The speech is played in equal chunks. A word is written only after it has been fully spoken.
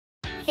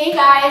Hey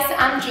guys,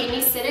 I'm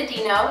Jaime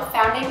Cittadino,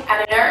 founding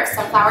editor of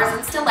Sunflowers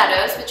and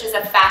Stilettos, which is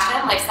a fashion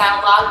and lifestyle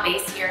blog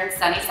based here in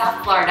sunny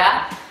South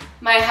Florida.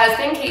 My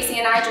husband Casey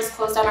and I just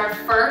closed on our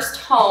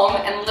first home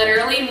and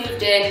literally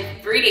moved in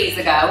 3 days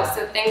ago,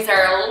 so things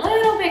are a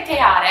little bit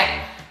chaotic.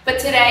 But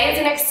today is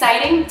an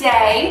exciting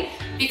day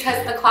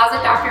because the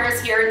Closet Doctor is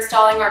here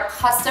installing our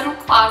custom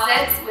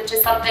closets, which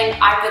is something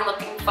I've been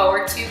looking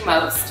forward to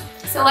most.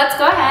 So let's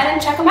go ahead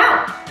and check them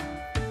out.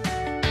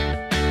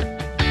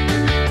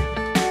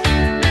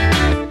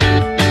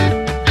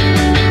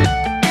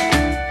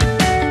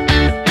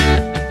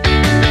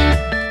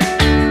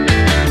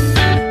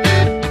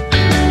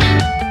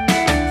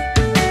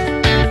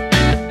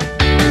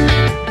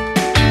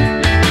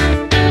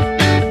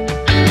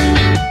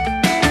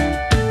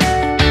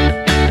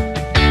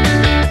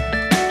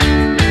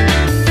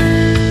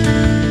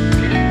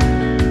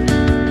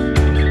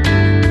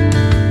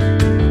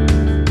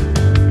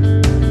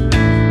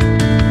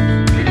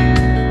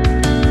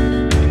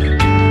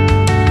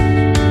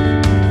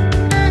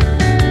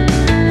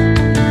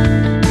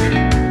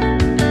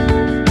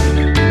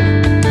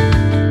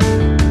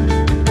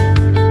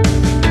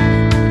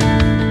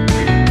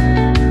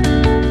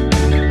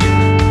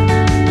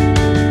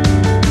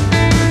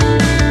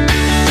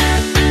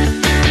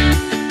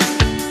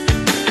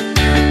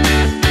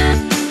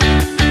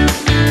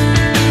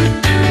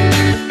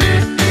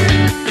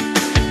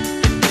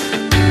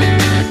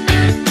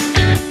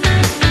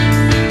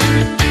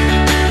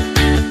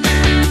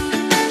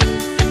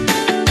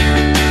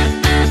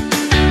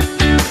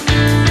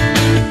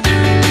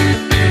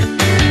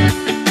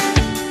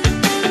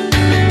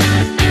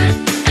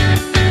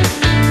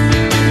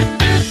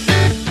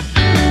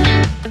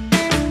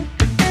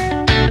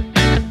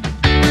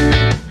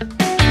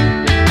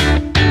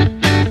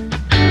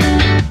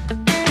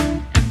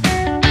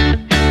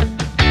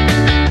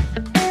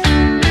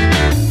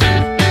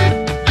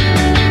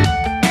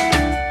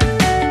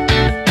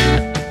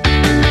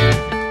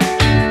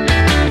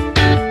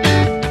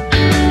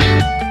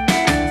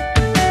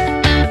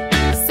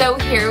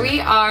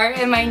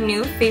 In my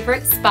new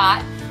favorite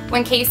spot.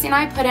 When Casey and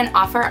I put an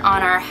offer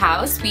on our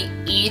house, we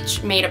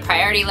each made a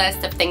priority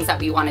list of things that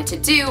we wanted to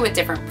do with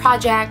different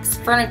projects,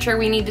 furniture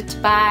we needed to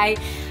buy,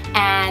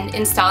 and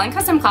installing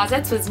custom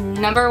closets was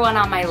 #1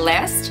 on my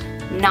list,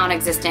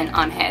 non-existent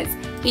on his.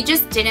 He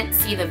just didn't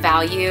see the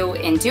value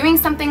in doing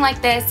something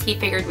like this. He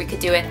figured we could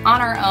do it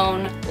on our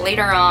own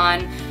later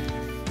on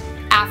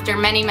after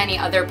many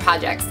other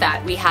projects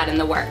that we had in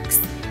the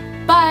works.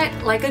 But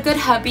like a good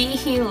hubby,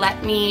 he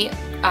let me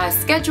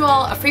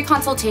schedule a free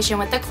consultation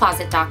with the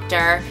Closet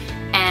Doctor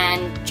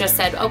and just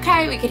said,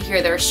 okay, we could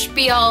hear their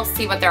spiel,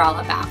 see what they're all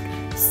about.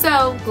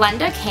 So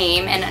Glenda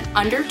came and in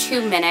under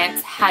 2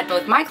 minutes had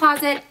both my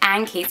closet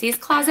and Casey's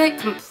closet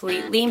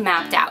completely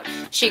mapped out.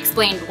 She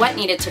explained what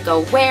needed to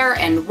go where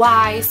and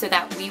why so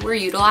that we were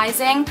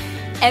utilizing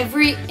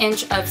every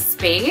inch of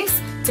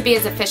space to be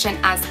as efficient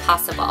as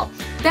possible.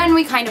 Then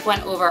we kind of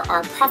went over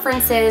our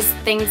preferences,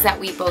 things that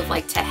we both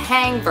like to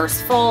hang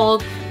versus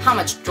fold, how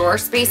much drawer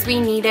space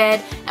we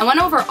needed, and went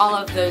over all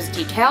of those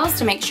details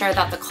to make sure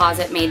that the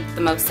closet made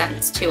the most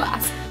sense to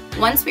us.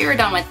 Once we were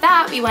done with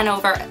that, we went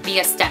over the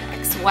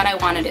aesthetics, what I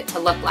wanted it to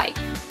look like,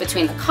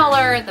 between the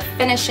color, the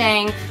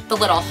finishing, the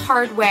little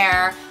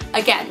hardware,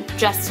 again,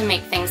 just to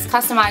make things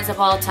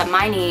customizable to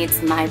my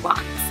needs, my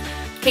wants.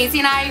 Casey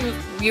and I,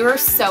 we were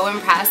so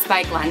impressed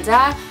by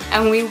Glenda,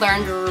 and we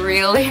learned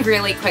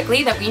really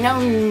quickly that we know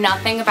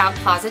nothing about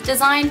closet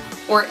design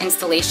or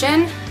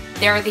installation.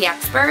 They're the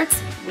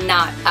experts,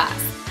 not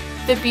us.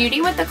 The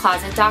beauty with the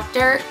Closet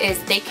Doctor is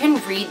they can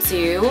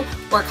redo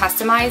or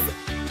customize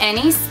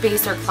any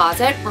space or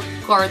closet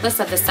regardless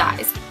of the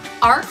size.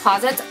 Our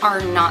closets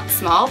are not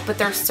small, but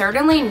they're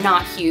certainly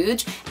not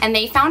huge, and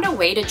they found a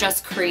way to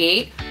just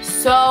create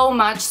so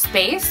much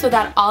space so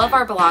that all of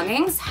our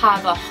belongings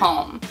have a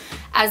home.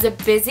 As a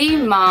busy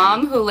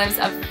mom who lives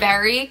a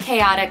very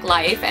chaotic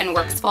life and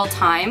works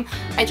full-time,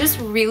 I just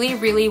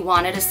really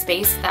wanted a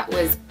space that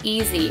was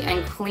easy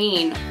and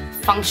clean,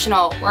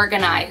 functional,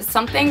 organized,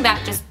 something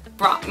that just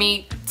brought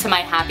me to my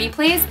happy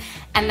place,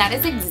 and that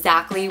is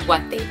exactly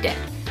what they did.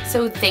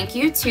 So thank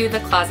you to the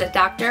Closet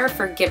Doctor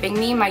for giving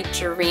me my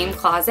dream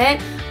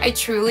closet. I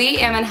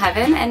truly am in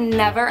heaven and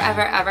never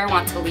ever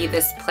want to leave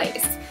this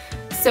place.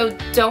 So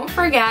don't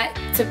forget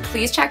to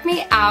please check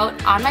me out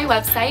on my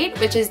website,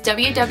 which is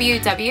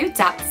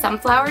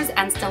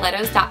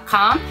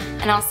www.sunflowersandstilettos.com,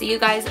 and I'll see you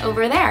guys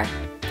over there.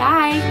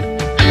 Bye!